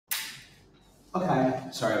Okay,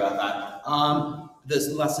 sorry about that.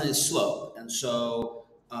 This lesson is slope, and so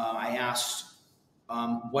I asked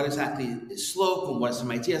what exactly is slope and what are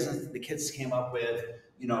some ideas, and the kids came up with,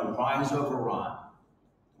 rise over run,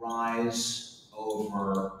 rise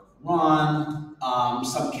over run.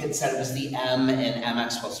 Some kids said it was the m in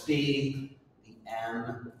mx plus b, the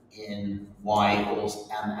m in y equals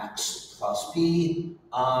mx plus b.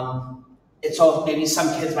 It's all maybe some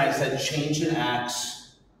kids might have said change in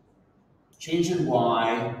x, change in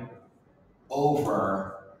y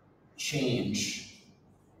over change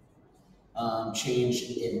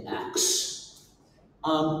in x.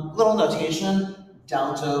 Little notation,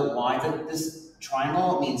 delta y, that this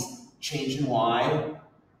triangle means change in y,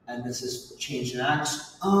 and this is change in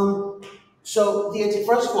x. So the idea,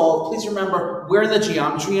 first of all, please remember, we're in the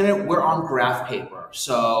geometry unit, we're on graph paper.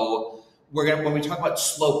 So when we talk about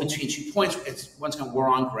slope between 2 points, it's once again, we're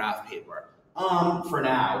on graph paper for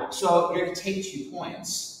now. So you're gonna take 2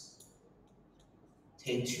 points.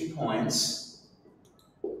 Take 2 points,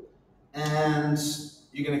 and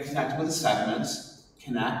you're going to connect with a segment.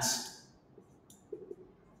 Connect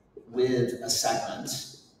with a segment.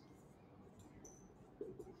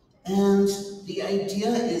 And the idea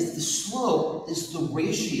is the slope is the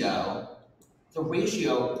ratio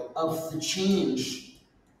of the change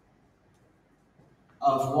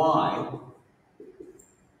of y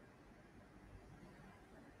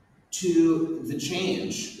to the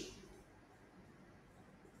change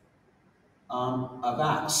of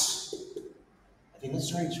x. I think it's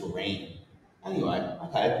starting to rain. Anyway,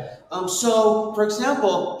 okay. So, for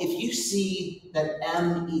example, if you see that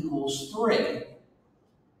m equals 3,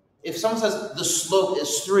 if someone says the slope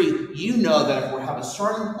is 3, you know that if we have a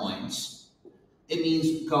starting point, it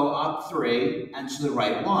means go up 3 and to the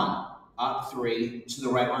right 1. Up 3 to the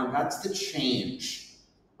right 1. That's the change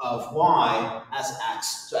of y as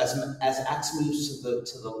x. So as x moves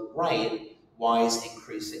to the right, y is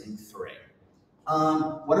increasing 3.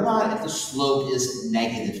 What about if the slope is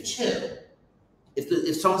negative 2?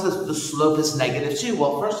 If someone says the slope is negative 2,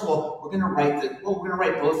 well, first of all, we're going to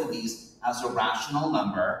write both of these as a rational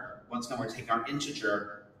number. Once again, we're taking our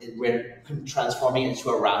integer and we're transforming it into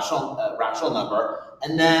a rational number,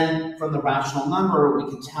 and then from the rational number, we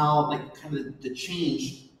can tell kind of the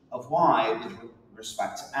change of y with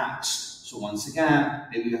respect to x. So once again,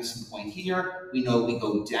 maybe we have some point here. We know we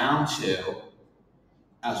go down to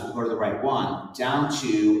as we go to the right 1, down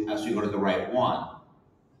to as we go to the right 1.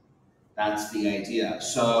 That's the idea.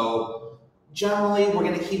 So generally, we're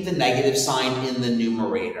going to keep the negative sign in the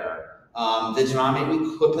numerator. The denominator,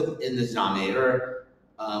 we could put in the denominator,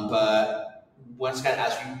 but once again,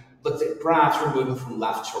 as we looked at graphs, we're moving from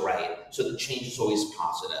left to right, so the change is always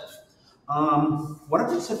positive. What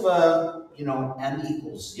if m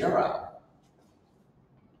equals 0?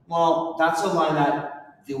 Well, that's a line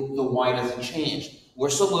that the y doesn't change. We're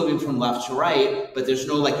still moving from left to right, but there's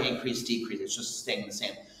no increase, decrease. It's just staying the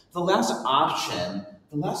same. The last option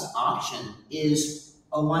is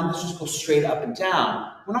a line that just goes straight up and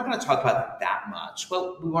down. We're not going to talk about that much,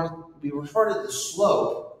 but we refer to the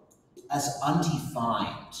slope as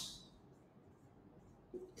undefined.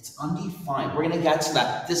 It's undefined. We're going to get to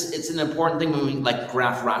that. It's an important thing when we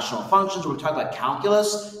graph rational functions. When we talk about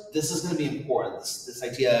calculus, this is going to be important. This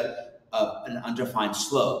idea of an undefined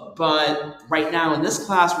slope. But right now in this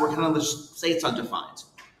class, we're kind of just say it's undefined.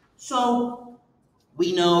 So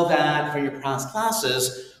we know that from your past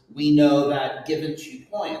classes, we know that given 2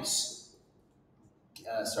 points,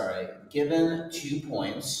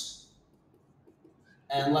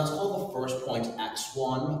 and let's call the first point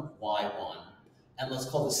x1, y1, and let's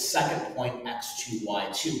call the second point x2,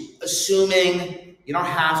 y2, assuming, you don't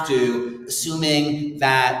have to, assuming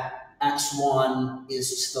that x1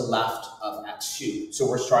 is to the left of x2. So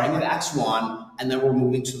we're starting at x1, and then we're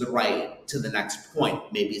moving to the right to the next point.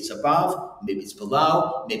 Maybe it's above, maybe it's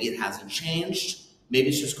below, maybe it hasn't changed, maybe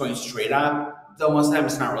it's just going straight up, though most of the time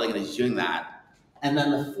it's not really going to be doing that. And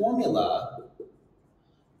then the formula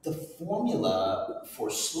for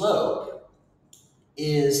slope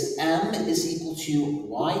is m is equal to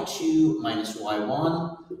y2 minus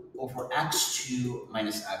y1 over x2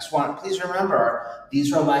 minus x1. Please remember,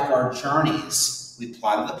 these are like our journeys. We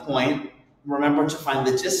plotted the point. Remember, to find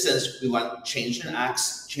the distance, we want change in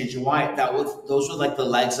x, change in y. Those were like the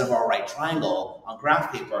legs of our right triangle on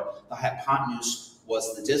graph paper. The hypotenuse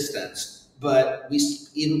was the distance. But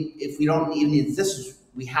if we don't even need the distance,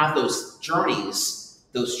 we have those journeys,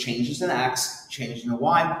 those changes in x, changes in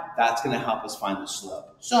y. That's going to help us find the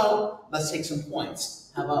slope. So let's take some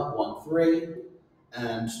points. How about 1, 3?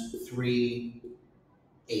 And 3,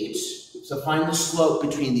 8. So find the slope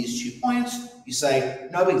between these 2 points. You say,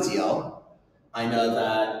 no big deal. I know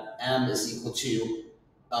that m is equal to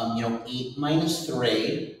 8 minus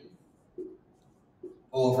 3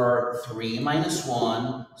 over 3 minus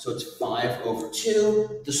 1, so it's 5 over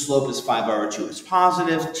 2. The slope is 5 over 2. It's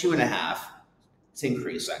positive, 2.5. It's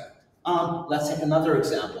increasing. Let's take another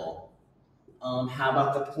example. How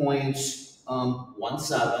about the points 1,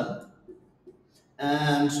 7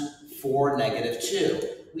 and 4, negative 2?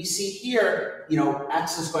 We see here,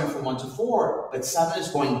 x is going from 1 to 4, but 7 is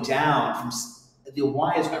going down from, the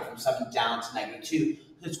y is going from 7 down to negative 2.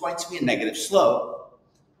 So it's going to be a negative slope.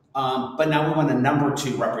 But now we want a number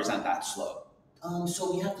to represent that slope.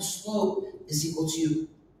 So we have the slope is equal to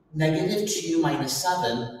negative 2 minus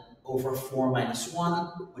 7 over 4 minus 1,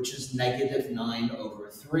 which is negative 9 over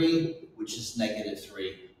 3, which is negative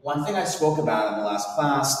 3. One thing I spoke about in the last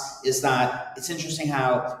class is that it's interesting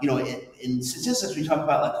how, in statistics we talk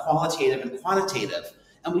about like qualitative and quantitative,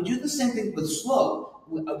 and we do the same thing with slope.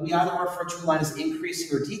 We either refer to a line as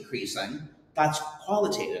increasing or decreasing. That's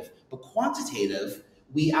qualitative. But quantitative,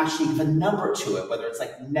 we actually give a number to it, whether it's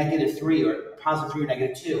like negative 3 or positive 3 or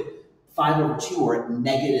negative 2, 5 over 2 or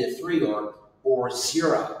negative 3 or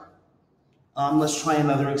 0. Let's try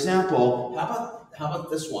another example. How about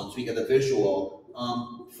this one? So we get a visual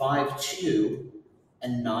 5, 2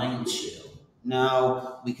 and 9, 2.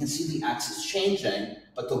 Now we can see the x is changing,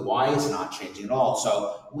 but the y is not changing at all.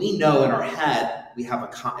 So we know in our head we have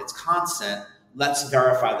it's constant. Let's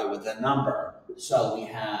verify that with a number. So we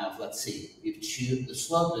have, let's see, we have 2, the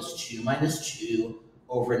slope is 2 minus 2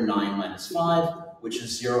 over 9 minus 5, which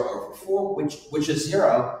is 0 over 4, which is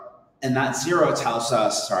 0. And that 0 tells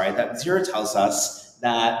us,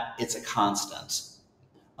 that it's a constant.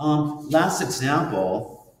 Last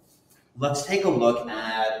example, let's take a look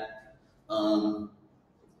at,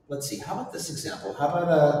 let's see, how about this example? How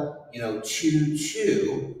about 2,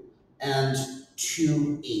 2 and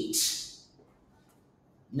 2, 8?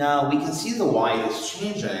 Now, we can see the y is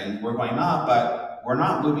changing. We're going up, but we're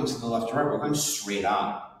not moving to the left or right. We're going straight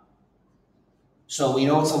up. So we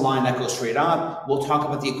know it's a line that goes straight up. We'll talk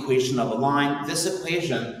about the equation of a line. This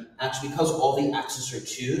equation, actually, because all the x's are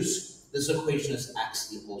 2's, this equation is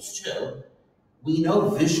x equals 2. We know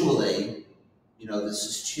visually, this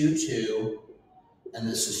is 2, 2, and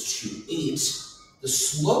this is 2, 8. The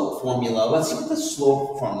slope formula, let's see what the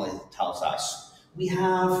slope formula tells us. We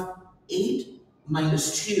have 8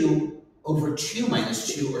 minus 2 over 2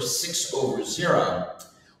 minus 2, or 6 over 0.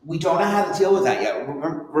 We don't know how to deal with that yet.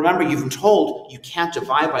 Remember, you've been told you can't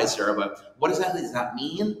divide by 0, but what exactly does that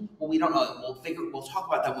mean? Well, we don't know. We'll talk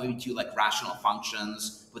about that when we do like rational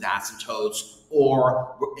functions with asymptotes,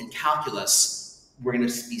 or in calculus, we're going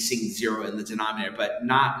to be seeing 0 in the denominator, but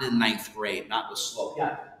not in 9th grade, not with slope.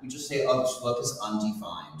 Yeah, we just say, oh, the slope is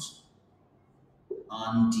undefined.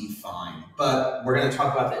 Undefined. But we're going to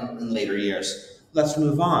talk about that in later years. Let's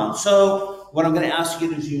move on. So what I'm going to ask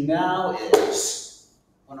you to do now is,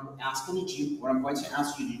 I'm going to ask you to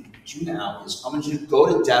do now is, I want you to go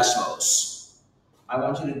to Desmos. I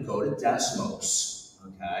want you to go to Desmos,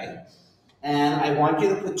 okay? And I want you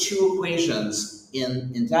to put two equations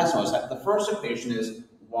in Desmos. The first equation is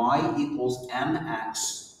y equals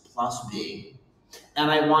mx plus b.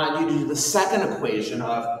 And I want you to do the second equation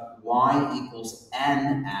of y equals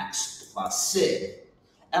nx plus c.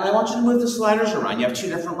 And I want you to move the sliders around. You have two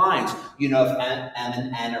different lines. You know if m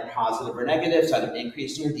and n are positive or negative, so either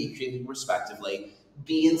increasing or decreasing respectively.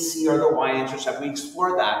 B and C are the y-intercept. We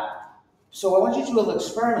explored that. So I want you to do a little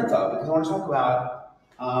experiment though, because I want to talk about,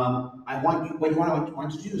 what you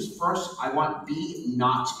want to do is first, I want B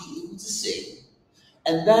not to be equal to C.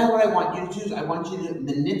 And then what I want you to do is I want you to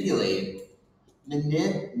manipulate M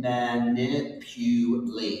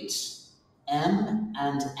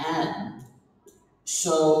and N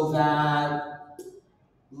so that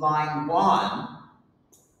line 1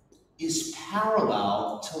 is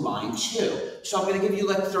parallel to line 2. So I'm going to give you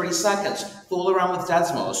like 30 seconds. Fool around with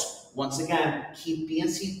Desmos. Once again, keep B and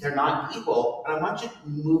C, they're not equal. And I want you to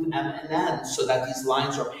move M and N so that these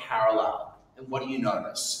lines are parallel. And what do you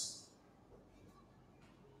notice?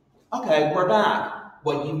 Okay, we're back.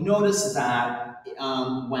 What you notice is that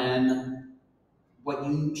what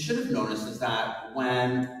you should have noticed is that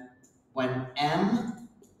when M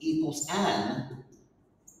equals N,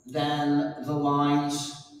 then the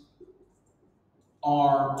lines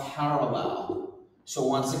are parallel. So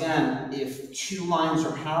once again, if two lines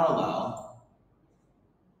are parallel,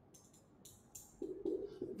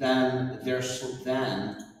 then their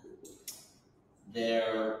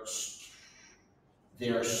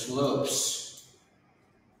slopes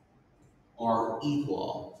are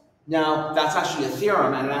equal. Now, that's actually a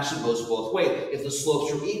theorem, and it actually goes both ways. If the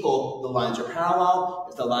slopes are equal, the lines are parallel.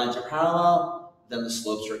 If the lines are parallel, then the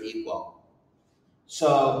slopes are equal.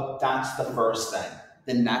 So that's the first thing.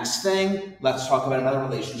 The next thing, let's talk about another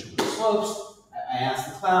relationship with slopes. I asked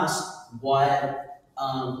the class,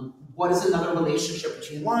 what is another relationship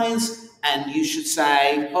between lines? And you should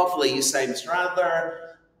say, hopefully you say, Mr.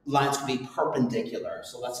 Adler, lines can be perpendicular.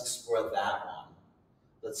 So let's explore that one.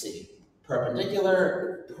 Let's see.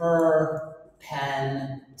 Perpendicular.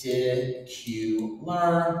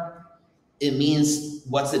 It means,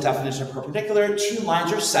 what's the definition of perpendicular? Two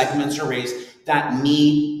lines or segments or rays that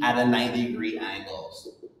meet at a 90-degree angles.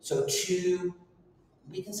 So two,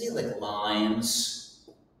 we can say like lines,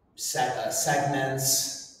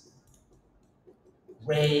 segments,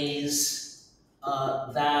 rays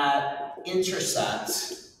that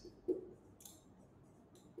intersect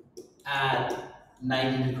at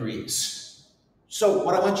 90 degrees. So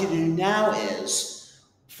what I want you to do now is,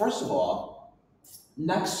 first of all,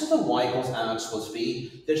 next to the y equals mx plus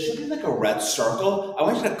b, there should be like a red circle. I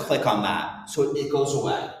want you to click on that so it goes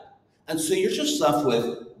away. And so you're just left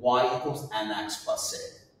with y equals mx plus c.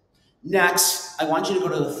 Next, I want you to go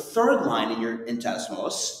to the third line in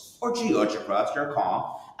Desmos, or GeoGebra, it's your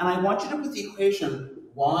call, and I want you to put the equation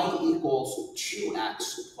y equals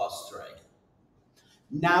 2x plus 3.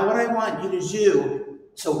 Now what I want you to do,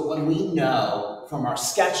 so when we know from our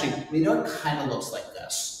sketching, we know it kind of looks like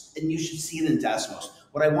this, and you should see it in Desmos.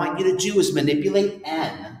 What I want you to do is manipulate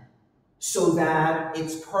n so that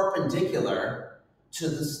it's perpendicular to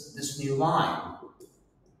this new line.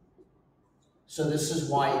 So this is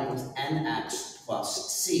y equals nx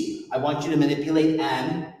plus c. I want you to manipulate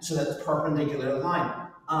n so that it's perpendicular to the line.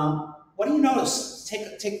 What do you notice?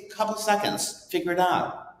 Take a couple seconds, figure it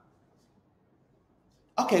out.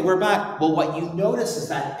 Okay, we're back. Well, what you notice is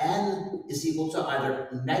that n is equal to either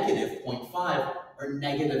negative 0.5 or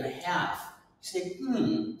negative 0.5. You say,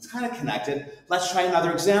 it's kind of connected. Let's try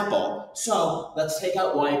another example. So let's take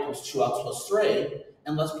out y equals 2x plus 3,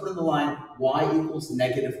 and let's put in the line y equals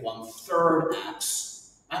negative 1/3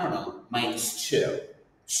 x, I don't know, minus 2.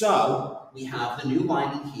 So we have the new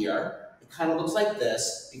line in here. It kind of looks like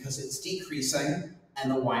this because it's decreasing,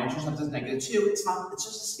 and the y-intercept is negative 2. It's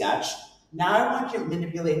just a sketch. Now I want you to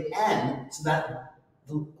manipulate n so that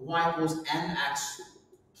the y equals nx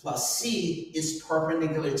plus c is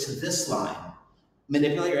perpendicular to this line.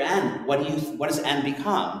 Manipulate your n. What does n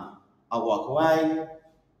become? I'll walk away,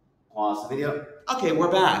 pause the video. Okay, we're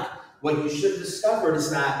back. What you should have discovered is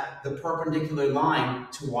that the perpendicular line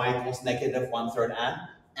to y equals negative 1/3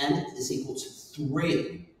 n is equal to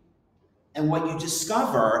 3. And what you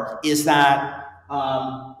discover is that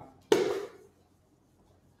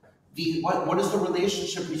what is the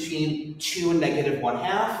relationship between 2 and negative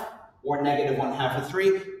 1/2, or negative 1/2 or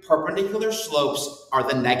 3? Perpendicular slopes are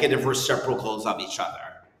the negative reciprocals of each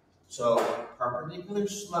other. So perpendicular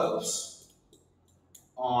slopes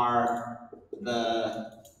are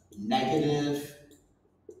the negative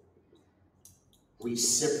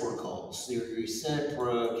reciprocals, the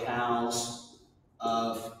reciprocals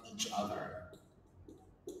of each other.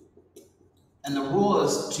 And the rule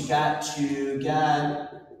is to get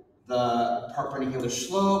the perpendicular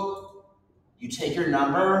slope, you take your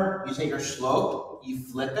number, you take your slope, you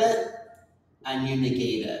flip it, and you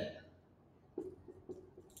negate it.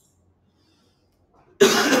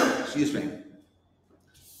 Excuse me.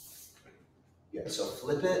 Yeah, so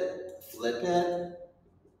flip it,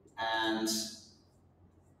 and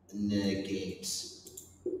negate.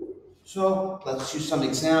 So let's do some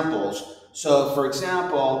examples. So for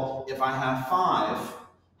example, if I have 5,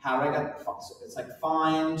 how do I get 5? So it's like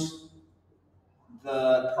find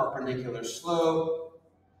the perpendicular slope.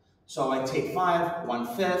 So I take 5,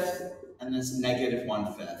 1/5, and this negative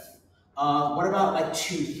 1/5. What about like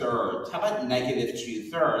 2/3? How about negative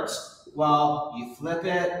 2/3? Well, you flip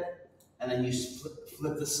it, and then you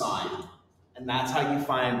flip the sign. And that's how you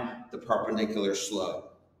find the perpendicular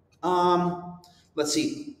slope. Let's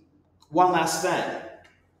see, one last thing.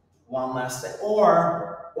 Or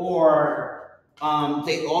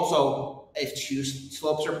they also, if two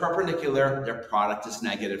slopes are perpendicular, their product is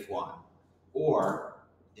negative 1. Or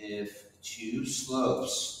if two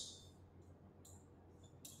slopes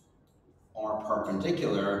are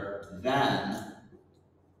perpendicular, then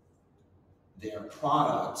their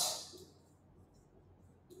product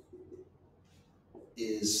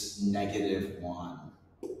is negative 1.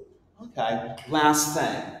 Okay, last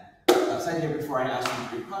thing. I'll say here before I ask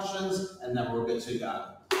you 3 questions, and then we're good to go.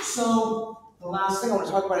 So the last thing I want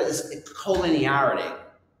to talk about is collinearity.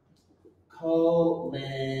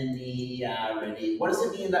 Collinearity. What does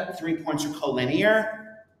it mean that 3 points are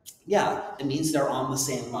collinear? Yeah, it means they're on the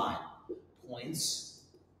same line. Points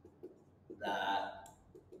that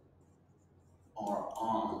are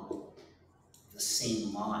on the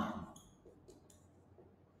same line.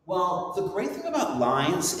 Well, the great thing about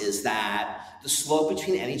lines is that the slope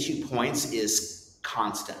between any 2 points is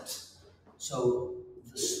constant. So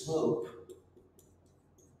the slope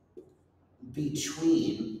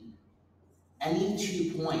between any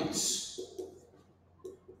 2 points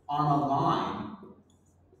on a line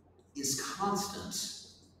is constant.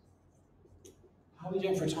 How are we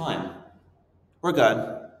doing for time? We're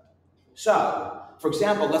good. So, for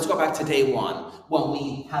example, let's go back to day 1 when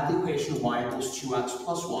we had the equation y equals 2x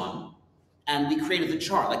plus 1, and we created the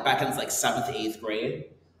chart, like back in like 7th, 8th grade.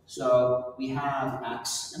 So we have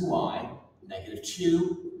x and y,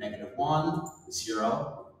 -2, -1,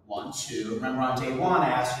 0, 1, 2. Remember on day 1, I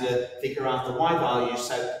asked you to figure out the y value. You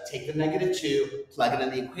said take the -2, plug it in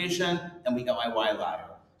the equation, and we got my y value.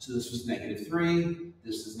 So this was -3,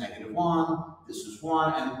 this is -1, this is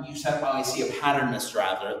 1, and you said, well, I see a pattern, Mr.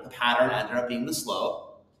 Adler. The pattern ended up being the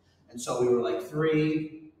slope. And so we were like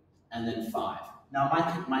 3 and then 5. Now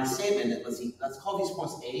my statement, let's call these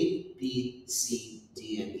points A, B, C,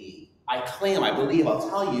 D, and E. I believe, I'll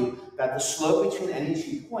tell you that the slope between any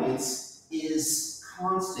 2 points is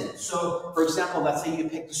constant. So, for example, let's say you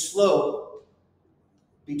pick the slope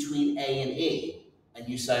between A and E, and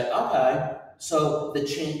you say, okay, so the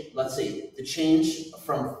change, let's see, the change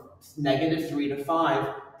from -3 to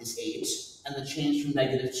 5 is 8, and the change from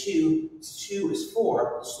 -2 to 2 is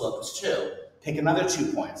 4, the slope is 2. Pick another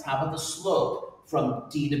 2 points. How about the slope from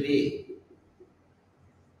D to B?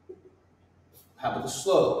 How about the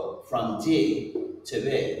slope from D to B?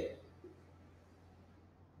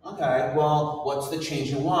 Okay, well, what's the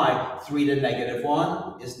change in y? 3 to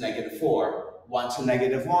 -1 is -4. 1 to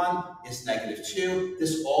 -1 is -2.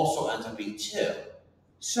 This also ends up being 2.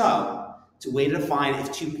 So, the way to define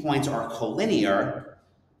if 2 points are collinear,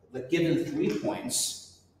 given 3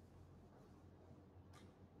 points,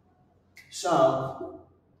 so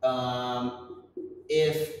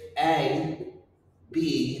if A,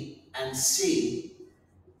 B, and C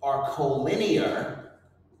are collinear,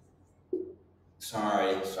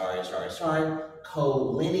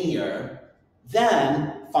 collinear,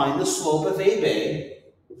 then find the slope of AB,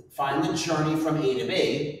 find the journey from A to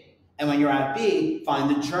B, and when you're at B, find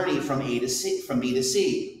the journey from A to C, from B to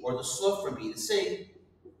C, or the slope from B to C.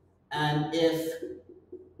 And if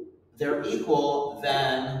they're equal,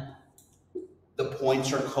 then the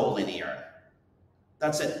points are collinear.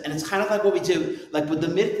 That's it. And it's kind of like what we do, like with the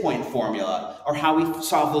midpoint formula, or how we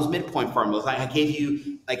solve those midpoint formulas. Like I gave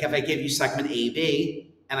you, like if I gave you segment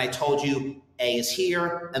AB, and I told you A is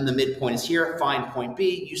here, and the midpoint is here, find point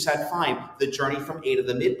B, you said fine. The journey from A to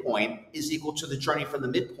the midpoint is equal to the journey from the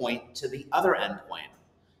midpoint to the other endpoint.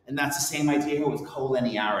 And that's the same idea here with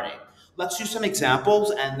collinearity. Let's do some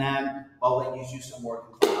examples, and then I'll let you do some work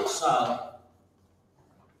in class. So,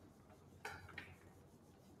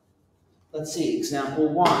 let's see, example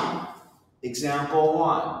 1. Example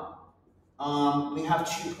 1. We have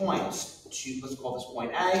 2 points. Let's call this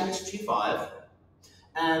point A is 2, 5.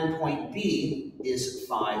 And point B is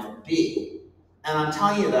 5B. And I'm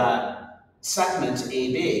telling you that segment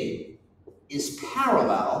AB is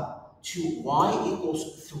parallel to y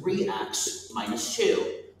equals 3x minus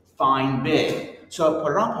 2. Find B. So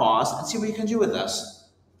put it on pause and see what you can do with this.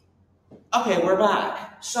 Okay, we're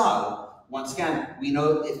back. So, once again, we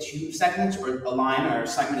know if 2 segments or a line or a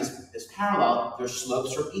segment is parallel, their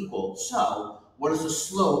slopes are equal. So, what is the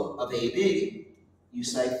slope of AB? You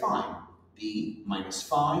say, fine, B minus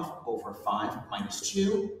 5 over 5 minus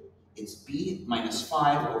 2. It's B minus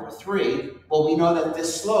 5 over 3. Well, we know that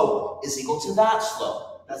this slope is equal to that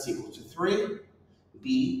slope. That's equal to 3.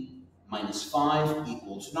 B minus 5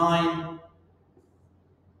 equals 9.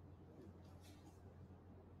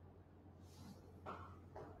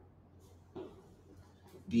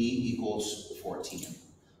 B equals 14.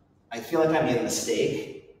 I feel like I made a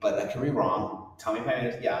mistake, but I could be wrong. Tell me if I made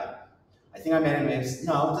it. Yeah. I think I made a mistake.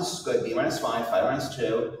 No, this is good. B minus 5, 5 minus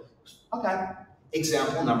 2. Okay.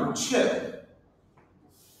 Example number 2.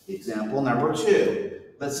 Example number 2.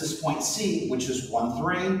 That's this point C, which is 1,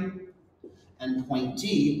 3, and point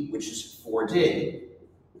D, which is 4D.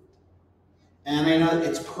 And I know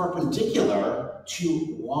it's perpendicular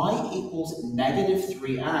to y equals negative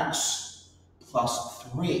 3x plus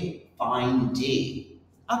 3. Find D.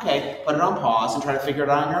 Okay, put it on pause and try to figure it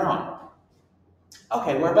out on your own.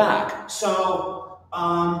 Okay, we're back. So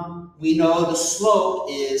we know the slope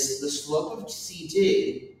of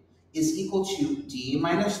CD is equal to D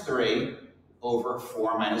minus 3 over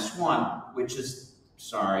 4 minus 1, which is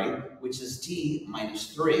which is d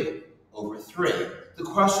minus 3 over 3. The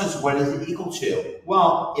question is, what is it equal to?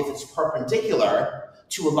 Well, if it's perpendicular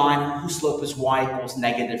to a line whose slope is y equals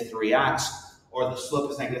negative 3x, or the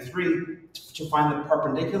slope is negative 3, to find the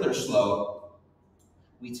perpendicular slope,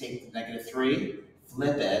 we take the negative 3,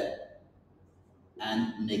 flip it,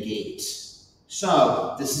 and negate.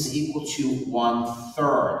 So this is equal to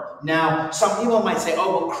 1/3. Now, some people might say,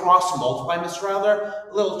 oh, well, cross multiply, Mr. Rather.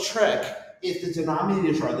 A little trick. If the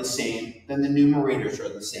denominators are the same, then the numerators are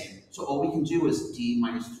the same. So all we can do is d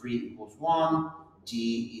minus 3 equals 1,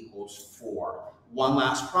 d equals 4. One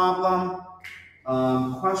last problem.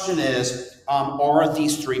 Question is, are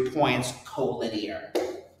these 3 points collinear?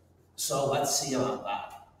 So let's see about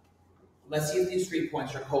that. Let's see if these 3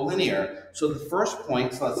 points are collinear. So the first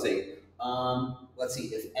point, so let's see,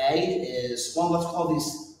 if A is, well, let's call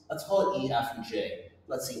it E, F, and J.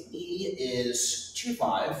 Let's see, E is 2,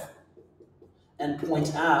 5, and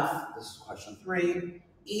point F, this is question 3,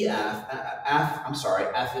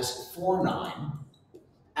 F is 4, 9,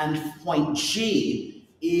 and point G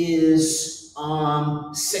is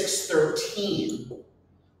 6, 13.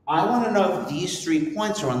 I want to know if these 3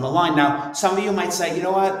 points are on the line. Now, some of you might say, you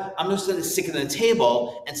know what, I'm just going to stick it in the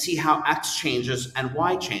table and see how x changes and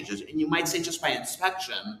y changes. And you might say just by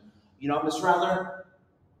inspection, you know, Ms. Rather,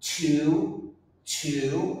 2,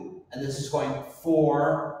 2, and this is going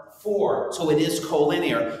 4, 4. So it is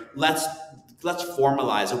collinear. Let's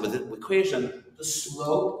formalize it with an equation. The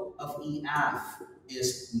slope of EF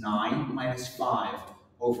is 9 minus 5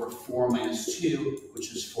 over 4 minus 2,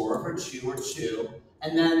 which is 4 over 2, or 2.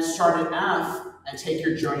 And then start at F and take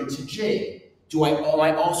your journey to G. Am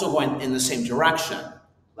I also going in the same direction?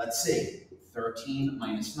 Let's see. 13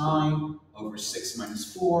 minus 9 over 6 minus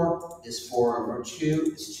 4 is 4 over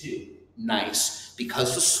 2 is 2. Nice.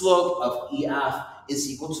 Because the slope of EF is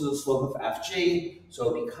equal to the slope of FG,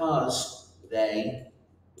 so because they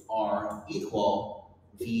are equal,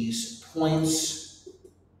 these points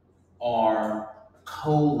are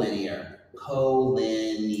collinear.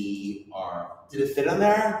 Collinear. Did it fit in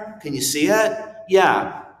there? Can you see it?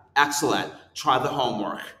 Yeah. Excellent. Try the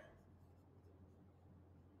homework.